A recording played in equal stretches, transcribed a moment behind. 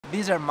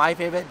These are my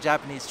favorite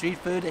Japanese street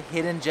food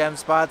hidden gem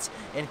spots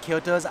in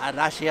Kyoto's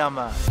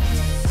Arashiyama.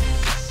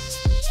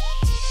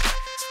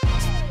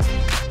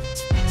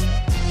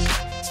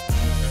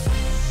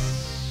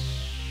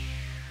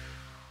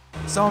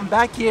 So I'm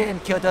back here in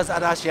Kyoto's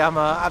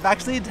Arashiyama. I've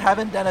actually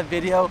haven't done a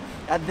video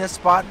at this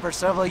spot for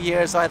several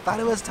years, so I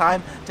thought it was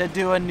time to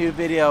do a new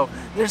video.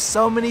 There's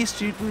so many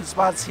street food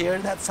spots here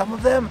that some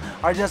of them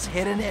are just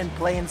hidden in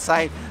plain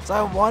sight. So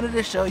I wanted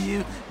to show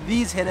you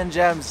these hidden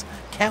gems.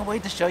 Can't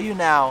wait to show you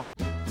now.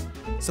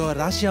 So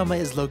Arashiyama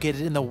is located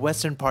in the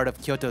western part of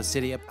Kyoto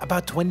City,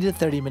 about 20 to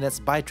 30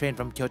 minutes by train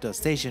from Kyoto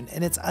Station,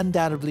 and it's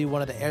undoubtedly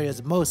one of the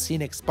area's most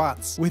scenic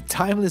spots, with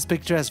timeless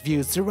picturesque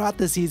views throughout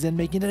the season,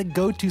 making it a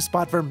go-to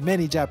spot for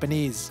many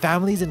Japanese,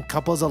 families and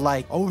couples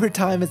alike. Over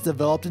time, it's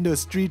developed into a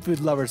street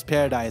food lover's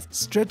paradise,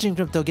 stretching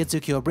from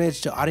Togetsukyo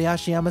Bridge to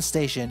Arashiyama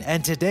Station,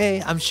 and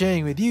today, I'm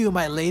sharing with you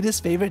my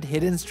latest favorite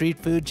hidden street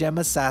food gem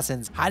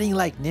assassins, hiding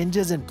like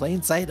ninjas in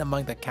plain sight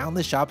among the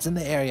countless shops in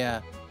the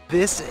area.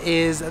 This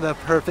is the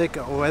perfect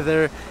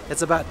weather.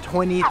 It's about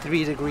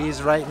 23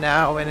 degrees right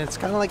now and it's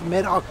kind of like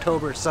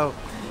mid-October, so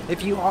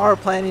if you are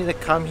planning to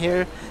come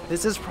here,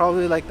 this is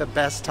probably like the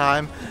best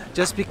time,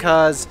 just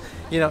because,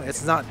 you know,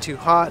 it's not too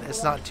hot,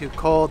 it's not too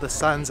cold, the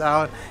sun's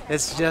out,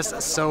 it's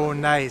just so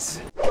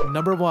nice.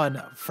 Number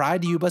 1,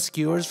 fried yuba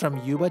skewers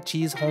from Yuba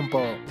Cheese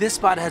Honpo. This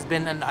spot has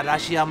been in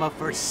Arashiyama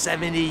for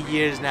 70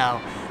 years now,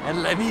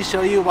 and let me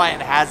show you why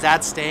it has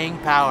that staying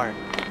power.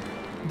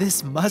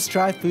 This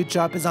must-try food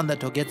shop is on the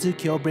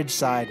Togetsukyo Bridge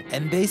side,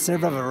 and they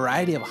serve a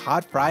variety of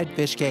hot fried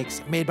fish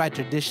cakes made by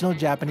traditional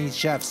Japanese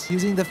chefs,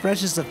 using the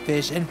freshest of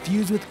fish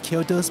infused with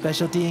Kyoto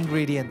specialty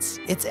ingredients.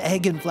 It's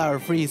egg and flour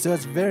free, so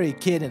it's very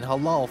kid and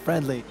halal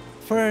friendly.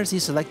 First, you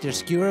select your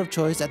skewer of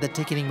choice at the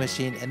ticketing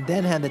machine and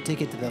then hand the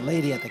ticket to the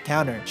lady at the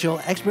counter. She'll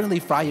expertly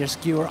fry your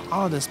skewer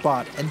on the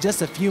spot, and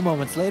just a few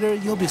moments later,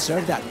 you'll be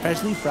served that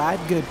freshly fried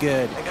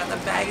good. I got the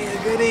baggie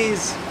of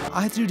goodies!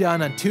 I threw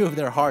down on 2 of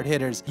their hard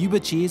hitters, yuba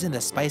cheese and the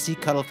spicy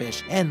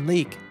cuttlefish, and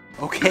leek.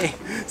 Okay,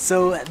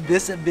 so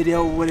this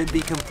video wouldn't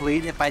be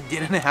complete if I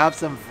didn't have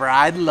some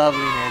fried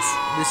loveliness.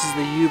 This is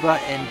the yuba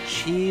and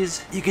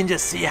cheese. You can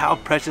just see how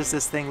precious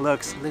this thing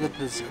looks. Look at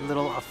this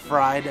little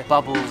fried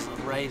bubbles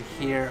right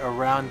here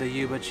around the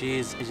yuba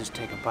cheese. You just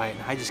take a bite.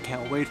 I just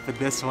can't wait for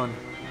this one.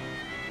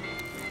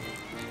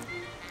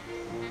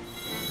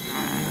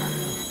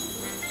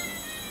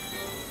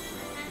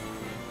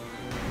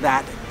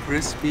 That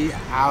crispy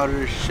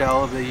outer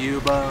shell of the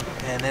yuba,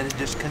 and then it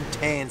just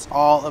contains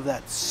all of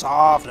that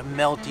soft,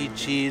 melty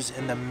cheese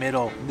in the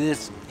middle.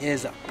 This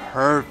is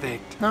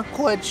perfect. Not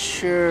quite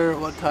sure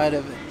what kind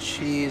of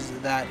cheese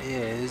that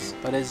is,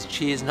 but it's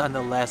cheese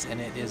nonetheless,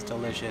 and it is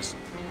delicious.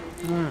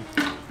 It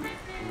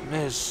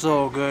is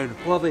so good.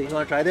 Lovely, you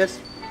wanna try this?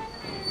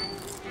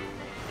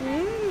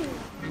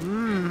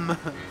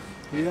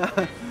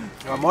 Yeah.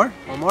 One more?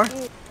 One more?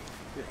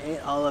 You ate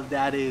all of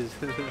daddy's.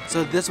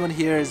 So this one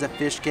here is a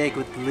fish cake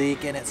with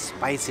leek, and it's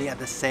spicy at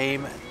the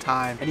same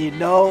time. And you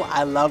know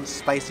I love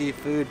spicy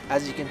food,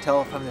 as you can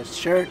tell from this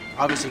shirt.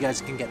 Obviously you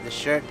guys can get this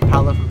shirt.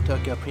 Paolo from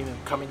Tokyo Premium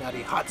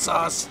Kaminari hot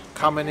sauce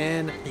coming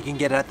in. You can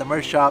get it at the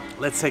merch shop.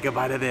 Let's take a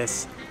bite of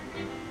this.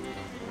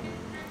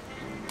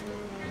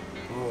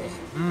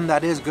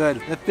 That is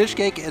good. The fish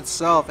cake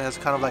itself has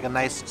kind of like a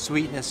nice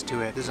sweetness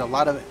to it. There's a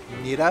lot of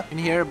nira in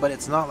here, but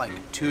it's not like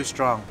too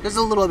strong. It's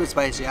a little bit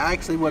spicy. I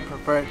actually would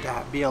prefer it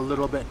to be a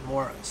little bit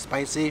more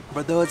spicy.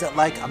 For those that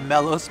like a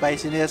mellow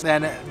spiciness,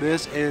 then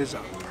this is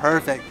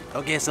perfect.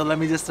 Okay, so let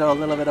me just throw a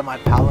little bit of my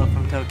Paolo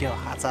from Tokyo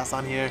hot sauce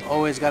on here.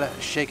 Always gotta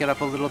shake it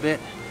up a little bit,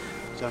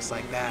 just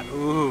like that.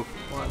 Ooh,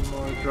 one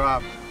more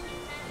drop.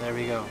 There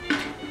we go.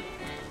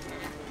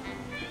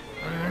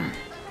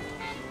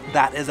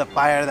 That is a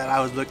fire that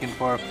I was looking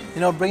for. You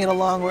know, bring it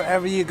along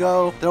wherever you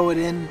go, throw it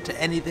into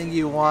anything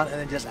you want,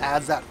 and it just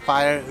adds that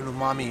fire and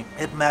umami.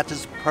 It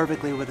matches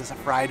perfectly with this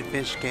fried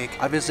fish cake.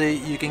 Obviously,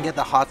 you can get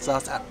the hot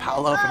sauce at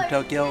Paolo from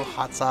Tokyo,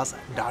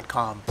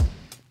 hotsauce.com.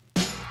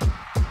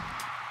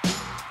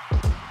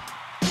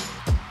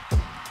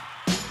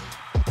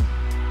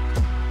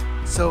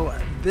 So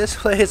this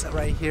place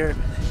right here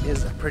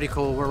is pretty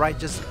cool. We're right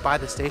just by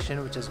the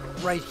station, which is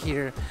right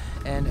here,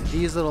 and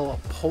these little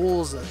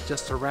poles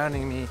just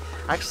surrounding me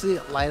actually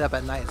light up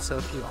at night. So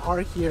if you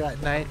are here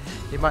at night,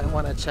 you might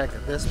want to check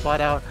this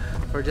spot out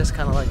for just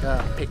kind of like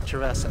a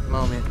picturesque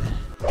moment.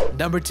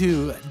 Number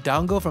 2,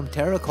 dango from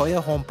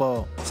Terakoya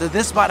Honpo. So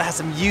this spot has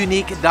some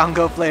unique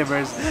dango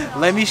flavors.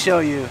 Let me show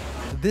you.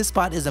 This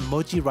spot is a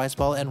mochi rice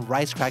ball and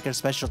rice cracker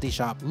specialty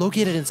shop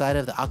located inside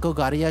of the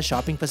Akogariya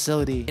shopping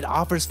facility. It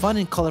offers fun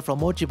and colorful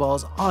mochi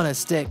balls on a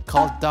stick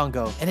called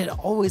dango, and it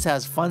always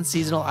has fun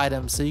seasonal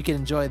items so you can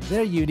enjoy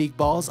their unique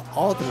balls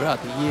all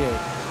throughout the year.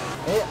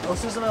 お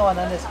すすめは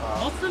何ですか？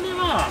おすすめ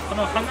はこ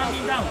の花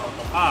見団子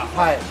とか、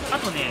はい、あ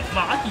とね、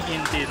秋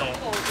限定の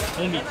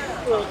おみつ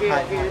とか、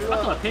はい、あ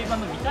とは定番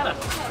のみたらし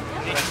です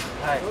ね。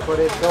はい、こ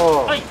れ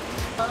と、はい、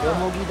よ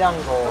もぎ団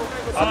子、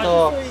あ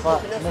と、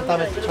目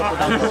玉チョコ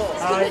団子。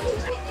はい。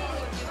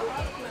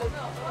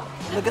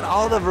Look at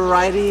all the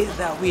variety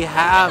that we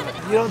have.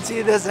 You don't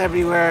see this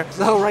everywhere.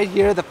 So right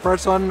here, the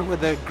first one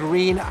with the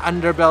green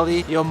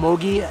underbelly,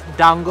 yomogi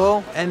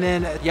dango, and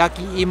then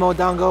yaki imo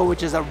dango,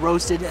 which is a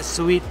roasted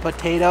sweet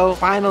potato.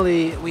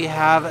 Finally, we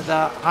have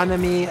the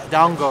hanami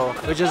dango,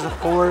 which is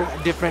 4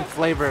 different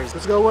flavors.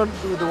 Let's go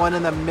with the one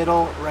in the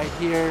middle right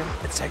here.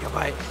 Let's take a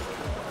bite.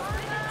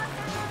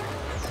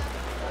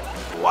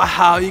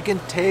 Wow, you can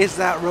taste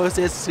that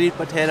roasted sweet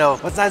potato.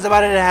 What's nice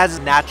about it, it has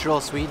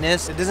natural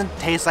sweetness. It doesn't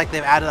taste like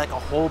they've added like a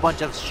whole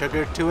bunch of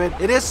sugar to it.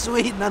 It is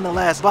sweet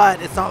nonetheless,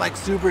 but it's not like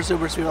super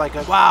sweet, like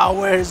wow,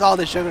 where does all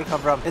the sugar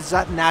come from? It's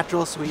that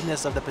natural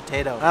sweetness of the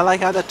potato. And I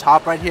like how the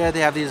top right here,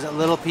 they have these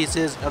little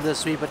pieces of the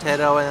sweet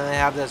potato, and then they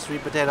have the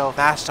sweet potato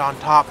mashed on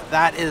top.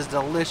 That is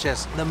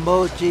delicious. The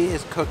mochi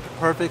is cooked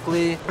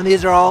perfectly. And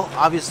these are all,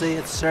 obviously,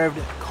 it's served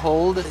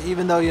cold,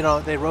 even though, you know,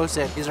 they roast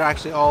it. These are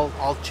actually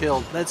all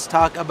chilled. Let's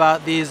talk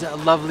about these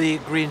lovely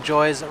green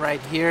joys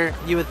right here.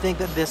 You would think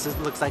that this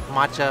looks like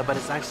matcha, but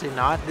it's actually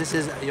not. This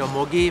is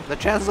yomogi. The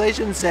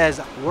translation says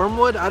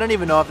wormwood. I don't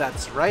even know if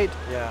that's right.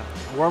 Yeah,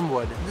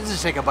 wormwood. Let's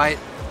just take a bite.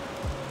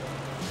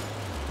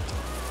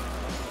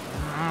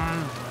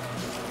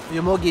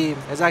 Yomogi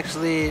is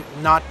actually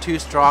not too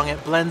strong.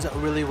 It blends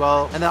really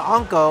well. And the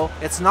anko,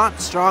 it's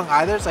not strong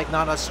either. It's like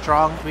not a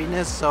strong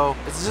sweetness. So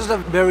it's just a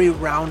very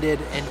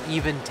rounded and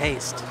even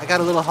taste. I got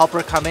a little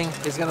helper coming.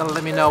 He's gonna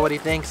let me know what he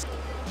thinks.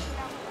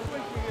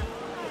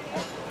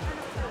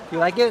 You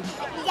like it?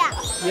 Yeah.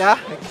 Yeah?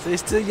 So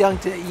he's too young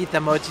to eat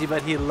the mochi,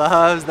 but he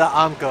loves the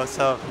anko.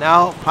 So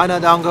now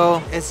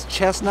hanadango is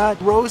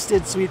chestnut,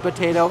 roasted sweet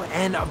potato,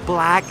 and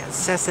black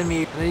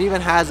sesame. And it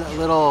even has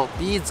little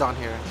beads on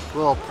here,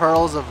 little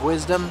pearls of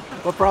wisdom,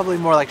 but probably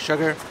more like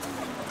sugar.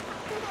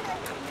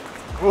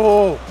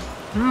 Oh,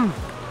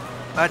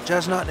 that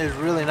chestnut is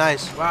really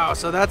nice. Wow,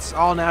 so that's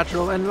all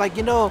natural. And like,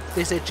 you know,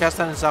 they say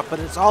chestnut and stuff, but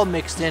it's all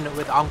mixed in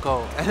with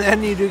anko. And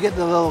then you do get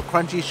the little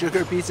crunchy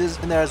sugar pieces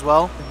in there as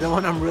well. The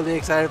one I'm really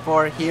excited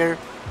for here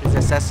is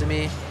the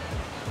sesame.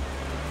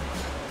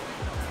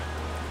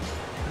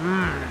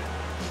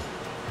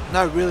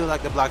 I really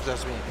like the black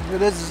sesame.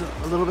 It is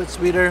a little bit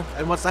sweeter.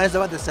 And what's nice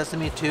about the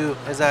sesame too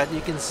is that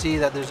you can see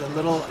that there's a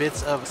little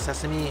bits of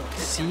sesame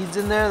seeds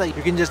in there. Like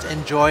you can just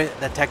enjoy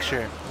the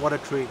texture. What a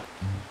treat.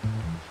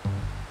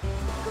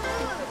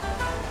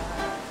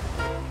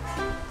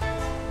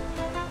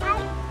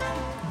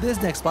 This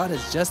next spot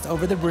is just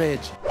over the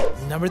bridge.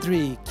 Number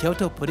 3,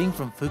 Kyoto pudding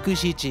from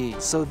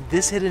Fukushichi. So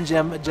this hidden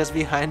gem just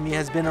behind me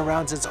has been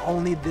around since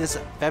only this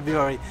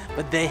February,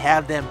 but they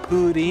have them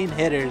pudding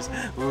hitters.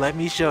 Let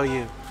me show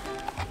you.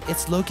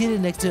 It's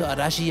located next to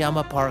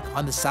Arashiyama Park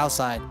on the south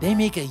side. They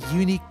make a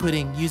unique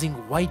pudding using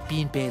white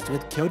bean paste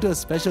with Kyoto's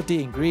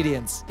specialty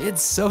ingredients.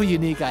 It's so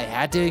unique I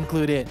had to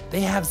include it.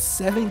 They have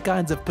 7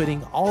 kinds of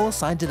pudding all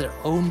assigned to their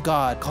own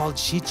god called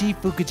Shichi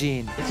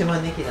Fukujin. 一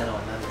番人気なの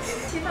は何で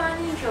すか？一番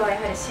人気は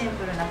やはりシン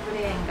プルなプ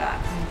レーンが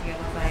人気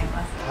がござい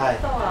ます。はい、あ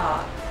と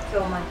は京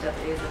抹茶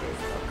と柚子で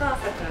すとか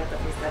桜と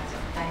ピスタチオ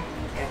大変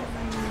人気がござ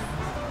いま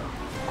す。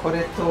こ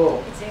れ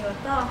といちご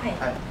と、はい、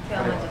京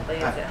抹茶と柚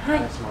子、はい、お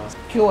願いします。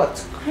今日は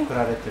作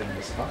られてるん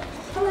ですか？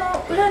こ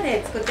の裏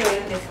で作ってい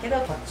るんですけど、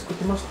作っ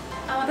てました。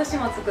私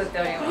も作って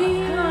おり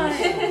ま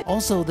す。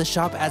Also, the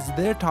shop adds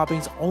their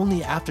toppings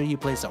only after you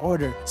place the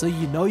order, so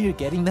you know you're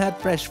getting that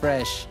fresh.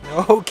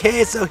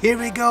 Okay, so here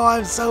we go.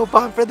 I'm so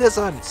pumped for this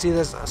one. See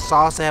this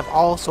sauce? They have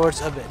all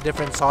sorts of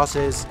different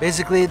sauces.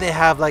 Basically, they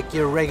have like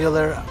your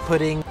regular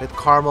pudding with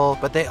caramel,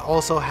 but they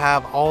also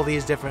have all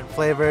these different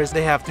flavors.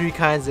 They have 3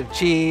 kinds of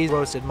cheese,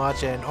 roasted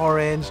matcha and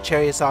orange,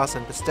 cherry sauce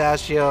and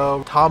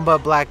pistachio, tamba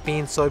black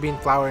bean, soybean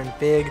flour and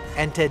fig.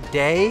 And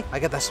today, I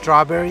got the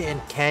strawberry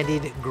and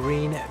candied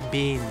green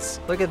beans.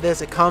 Look at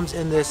this. It comes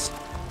in this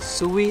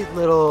sweet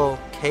little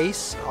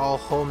case, all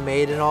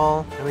homemade and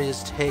all. Let me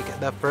just take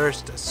the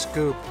first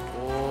scoop.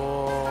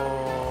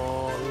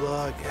 Oh,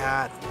 look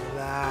at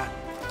that.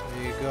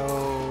 There you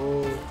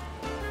go.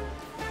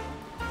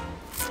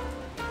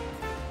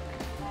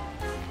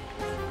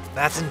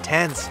 That's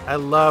intense. I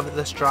love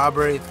the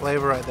strawberry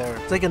flavor right there.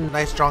 It's like a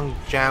nice strong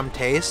jam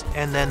taste.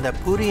 And then the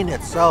pudding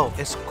itself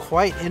is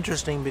quite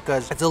interesting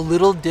because it's a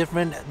little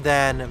different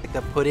than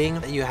the pudding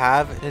that you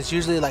have. It's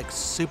usually like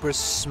super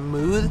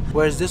smooth,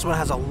 whereas this one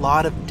has a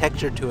lot of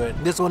texture to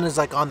it. This one is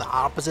like on the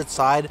opposite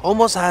side.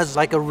 Almost has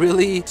like a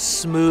really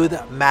smooth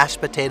mashed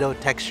potato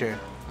texture.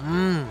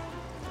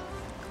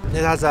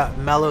 It has a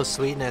mellow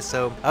sweetness,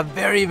 so a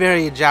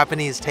very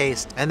Japanese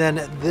taste. And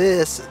then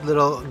this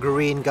little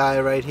green guy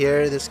right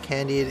here, this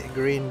candied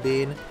green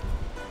bean,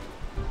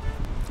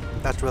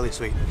 that's really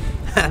sweet.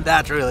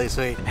 That's really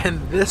sweet.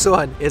 And this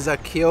one is a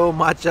kyo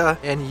matcha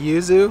and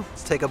yuzu.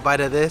 Let's take a bite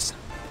of this.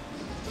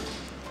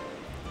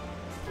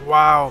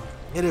 Wow.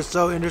 It is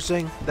so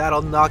interesting.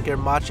 That'll knock your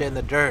matcha in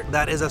the dirt.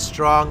 That is a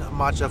strong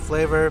matcha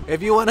flavor.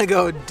 If you want to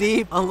go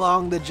deep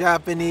along the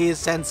Japanese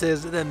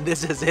senses, then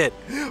this is it.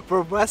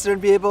 For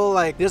Western people,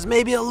 like, there's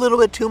maybe a little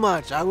bit too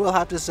much, I will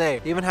have to say.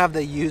 They even have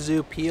the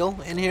yuzu peel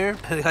in here.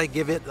 Like,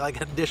 give it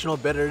like additional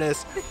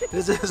bitterness.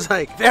 This is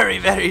like very,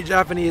 very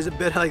Japanese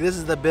bitter. Like, this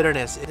is the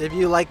bitterness. If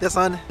you like this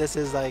one, this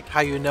is like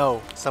how you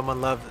know someone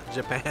loved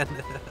Japan.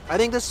 I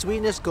think the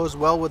sweetness goes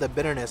well with the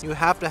bitterness. You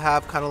have to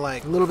have kind of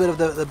like a little bit of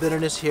the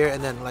bitterness here,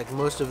 and then like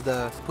most of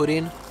the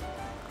pudding.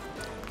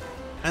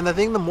 And I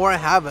think the more I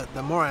have it,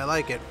 the more I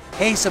like it.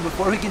 Hey, so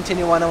before we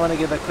continue on, I want to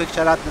give a quick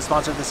shout out to the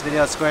sponsor of this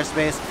video,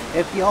 Squarespace.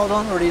 If y'all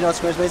don't already know,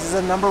 Squarespace is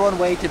the #1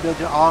 way to build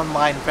your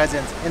online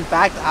presence. In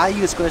fact, I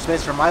use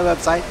Squarespace for my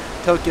website,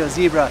 Tokyo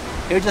Zebra.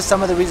 Here are just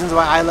some of the reasons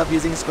why I love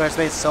using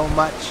Squarespace so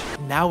much.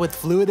 Now with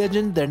Fluid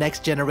Engine, their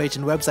next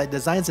generation website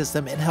design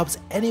system, it helps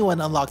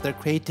anyone unlock their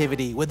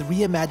creativity with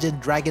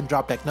reimagined drag and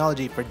drop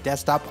technology for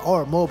desktop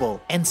or mobile.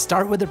 And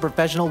start with the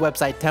professional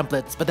website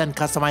templates, but then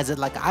customize it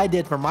like I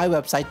did for my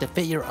website to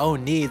fit your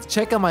own needs.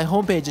 Check out my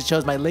homepage, it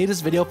shows my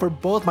latest video for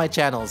both my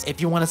channels. If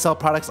you want to sell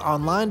products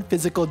online,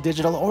 physical,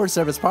 digital, or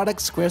service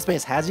products,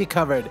 Squarespace has you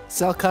covered.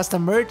 Sell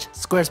custom merch?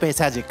 Squarespace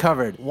has you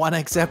covered. Want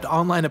to accept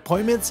online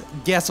appointments?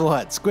 Guess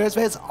what?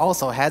 Squarespace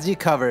also has you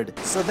covered.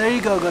 So there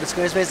you go to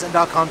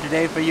squarespace.com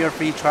today for your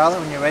free trial,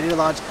 and when you're ready to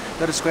launch,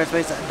 go to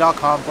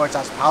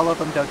squarespace.com/Paolo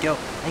from Tokyo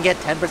and get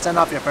 10%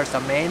 off your first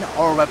domain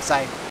or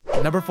website.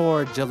 Number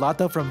 4,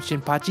 gelato from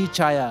Shinpachi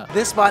Chaya.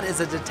 This spot is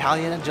an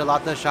Italian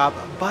gelato shop,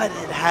 but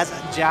it has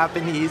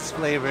Japanese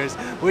flavors,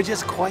 which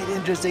is quite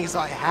interesting, so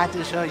I had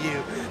to show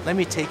you. Let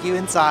me take you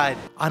inside.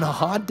 On a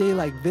hot day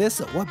like this,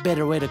 what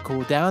better way to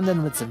cool down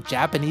than with some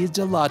Japanese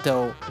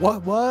gelato?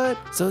 What?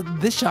 So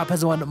this shop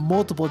has won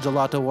multiple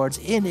gelato awards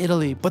in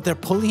Italy, but they're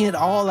pulling it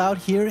all out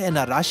here in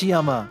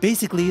Arashiyama.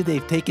 Basically,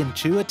 they've taken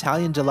true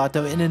Italian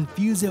gelato and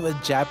infused it with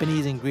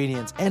Japanese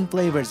ingredients and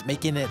flavors,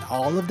 making it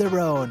all of their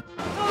own.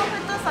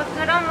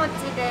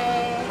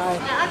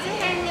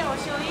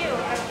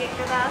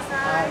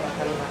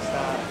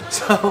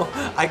 So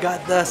I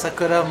got the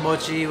sakura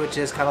mochi, which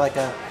is kind of like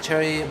a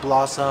cherry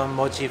blossom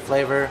mochi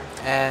flavor,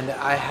 and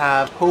I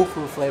have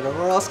tofu flavor.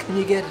 Where else can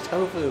you get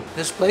tofu?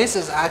 This place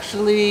has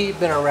actually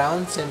been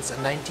around since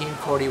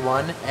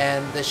 1941,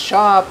 and the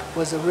shop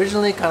was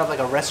originally kind of like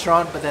a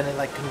restaurant, but then it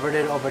like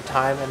converted over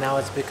time, and now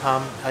it's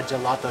become a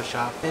gelato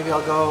shop. Maybe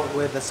I'll go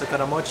with the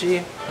sakura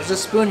mochi. There's a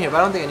spoon here, but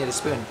I don't think I need a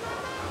spoon.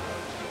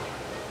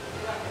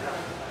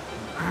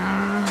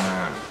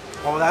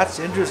 Oh, that's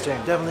interesting.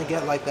 Definitely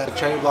get like that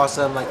cherry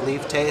blossom like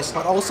leaf taste,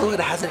 but also it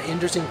has an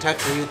interesting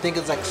texture. You'd think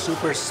it's like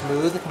super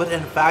smooth, but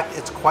in fact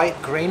it's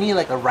quite grainy,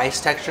 like a rice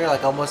texture,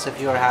 like almost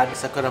if you ever had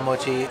sakura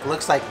mochi. It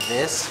looks like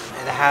this.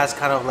 It has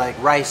kind of like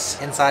rice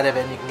inside of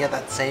it, and you can get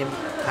that same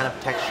kind of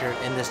texture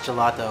in this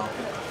gelato.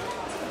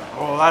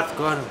 Oh, that's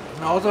good.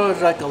 And also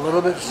it's like a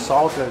little bit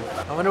salted.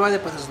 I wonder why they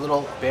put this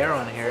little bear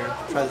on here.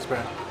 Try this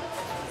bear.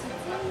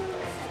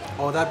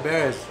 Oh, that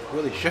bear is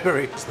really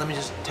sugary. So let me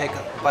just take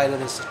a bite of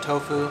this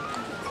tofu.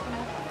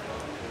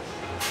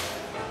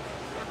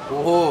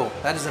 Oh,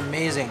 that is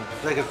amazing.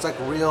 It's like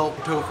real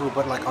tofu,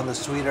 but like on the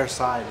sweeter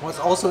side. What's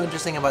also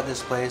interesting about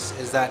this place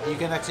is that you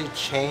can actually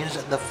change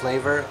the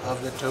flavor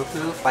of the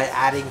tofu by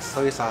adding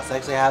soy sauce. They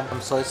actually have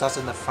some soy sauce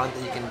in the front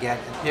that you can get.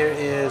 And here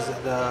is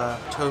the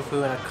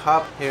tofu in a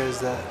cup. Here's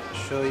the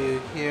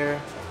shoyu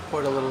here.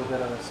 Poured a little bit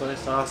of soy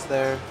sauce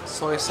there.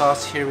 Soy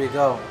sauce, here we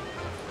go.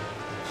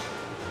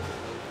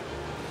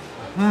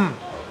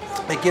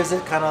 It gives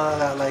it kind of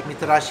that like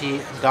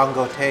mitarashi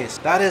dango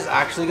taste. That is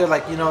actually good.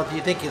 Like, you know,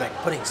 you think you're like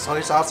putting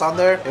soy sauce on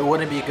there, it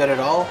wouldn't be good at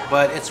all,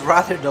 but it's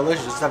rather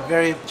delicious. It's a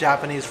very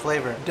Japanese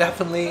flavor.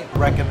 Definitely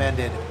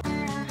recommended.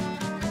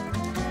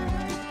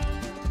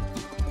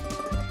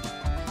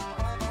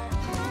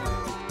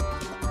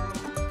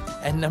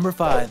 And number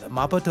 5,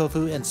 mapo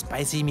tofu and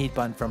spicy meat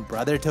bun from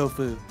Brother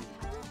Tofu.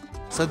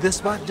 So this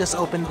spot just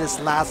opened this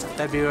last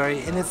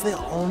February, and it's the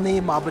only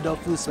mapo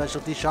tofu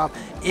specialty shop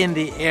in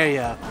the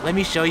area. Let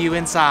me show you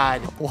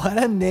inside. What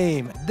a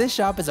name! This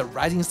shop is a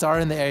rising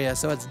star in the area,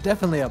 so it's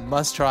definitely a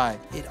must try.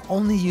 It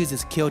only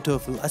uses Kyoto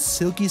tofu, a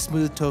silky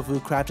smooth tofu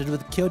crafted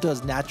with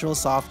Kyoto's natural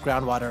soft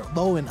groundwater,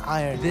 low in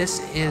iron.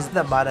 This is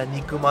the Mara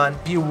Nikuman.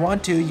 If you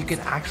want to, you can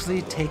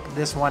actually take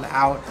this one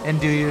out and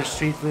do your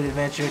street food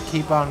adventure.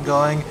 Keep on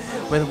going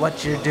with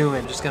what you're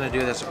doing. Just gonna do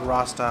this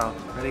raw style.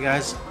 Ready,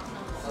 guys?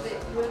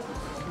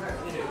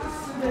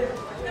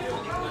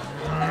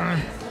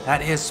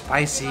 That is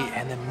spicy,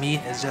 and the meat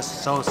is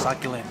just so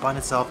succulent. The bun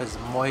itself is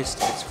moist,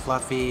 it's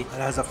fluffy, it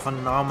has a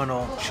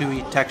phenomenal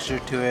chewy texture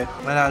to it.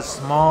 It has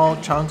small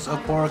chunks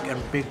of pork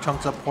and big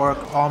chunks of pork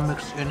all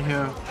mixed in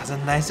here. It has a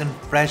nice and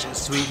fresh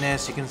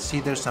sweetness. You can see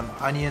there's some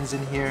onions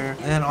in here.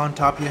 And then on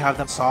top you have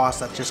the sauce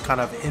that just kind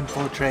of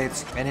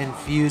infiltrates and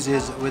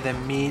infuses with the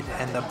meat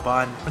and the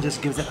bun. It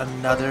just gives it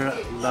another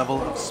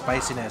level of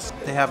spiciness.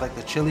 They have like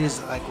the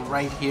chilies like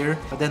right here,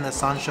 but then the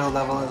sansho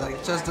level is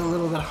like just a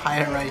little bit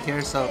higher right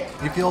here. So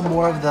you feel feel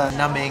more of the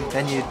numbing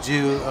than you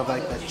do of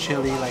like the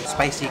chili, like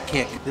spicy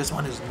kick. This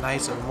one is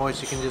nice and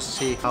moist. You can just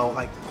see how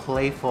like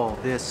playful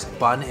this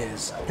bun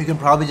is. You can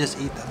probably just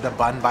eat the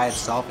bun by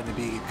itself and it'd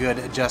be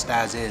good just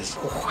as is.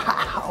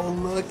 Wow,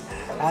 look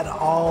at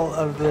all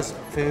of this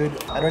food.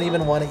 I don't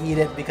even want to eat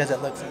it because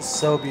it looks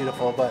so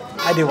beautiful, but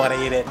I do want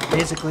to eat it.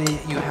 Basically,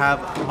 you have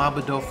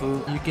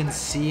mabudofu. You can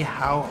see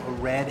how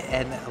red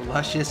and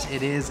luscious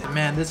it is.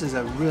 Man, this is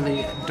a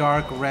really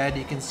dark red.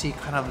 You can see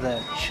kind of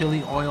the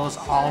chili oils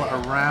all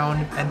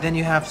around. And then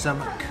you have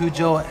some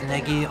kujo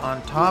negi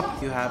on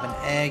top. You have an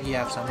egg, you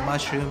have some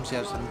mushrooms, you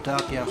have some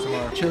duck, you have some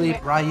more chili,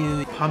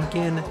 rayu,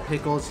 pumpkin,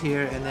 pickles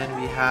here, and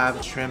then we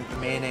have shrimp,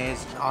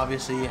 mayonnaise.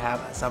 Obviously, you have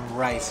some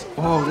rice.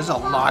 Oh, there's a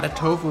lot of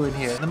tofu in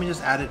here. Let me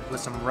just add it with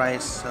some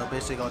rice. So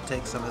basically, I'll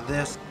take some of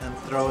this and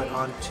throw it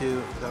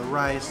onto the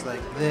rice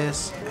like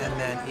this, and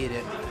then eat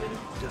it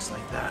just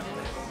like that.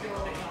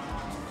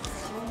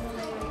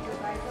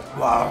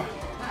 Wow.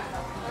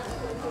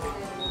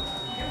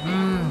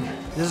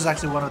 This is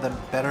actually one of the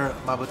better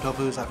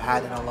mabutofus I've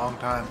had in a long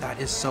time. That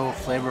is so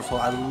flavorful.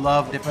 I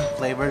love different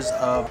flavors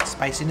of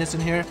spiciness in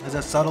here. There's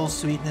a subtle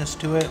sweetness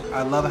to it.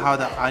 I love how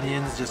the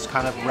onions just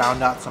kind of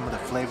round out some of the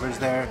flavors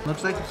there.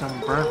 Looks like some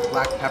burnt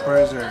black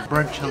peppers or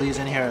burnt chilies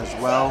in here as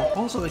well.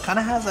 Also, it kind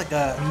of has like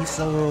a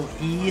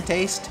miso-y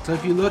taste. So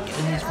if you look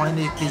and you find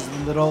these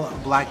little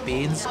black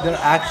beans, they're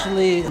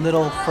actually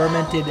little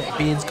fermented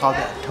beans called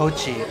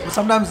tochi.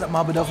 Sometimes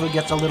mabutofu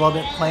gets a little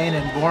bit plain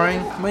and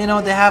boring, but you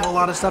know, they have a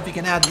lot of stuff you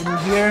can add in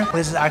here.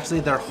 This is actually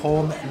their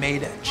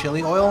homemade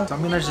chili oil. So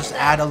I'm gonna just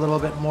add a little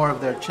bit more of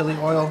their chili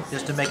oil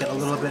just to make it a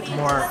little bit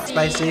more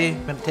spicy.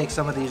 I'm gonna take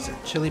some of these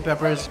chili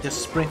peppers,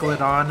 just sprinkle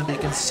it on. You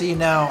can see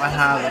now I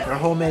have their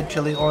homemade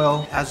chili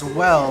oil as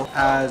well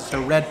as the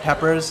red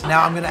peppers.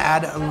 Now I'm gonna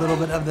add a little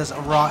bit of this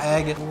raw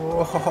egg.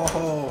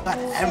 Whoa, got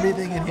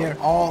everything in here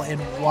all in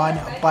one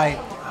bite.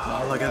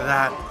 Oh, look at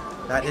that.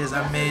 That is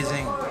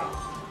amazing.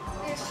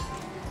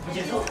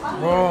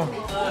 Oh,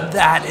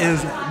 that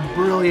is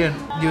brilliant.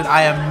 Dude,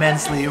 I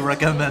immensely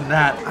recommend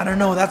that. I don't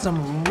know, that's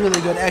some really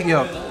good egg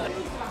yolk.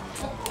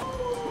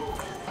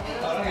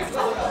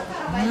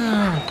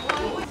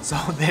 So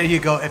there you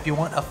go. If you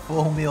want a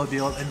full meal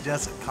deal, then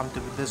just come to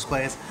this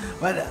place.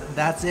 But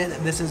that's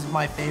it. This is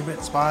my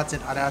favorite spots in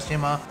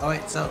Arashiyama.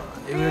 Alright, so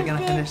we're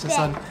gonna finish this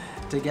one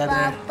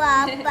together.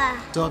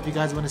 So if you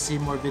guys want to see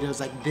more videos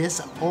like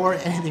this or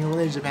anything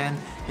related to Japan,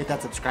 hit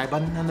that subscribe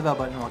button and the bell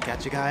button. We'll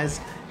catch you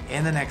guys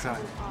in the next one.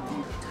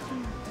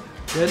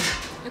 Good?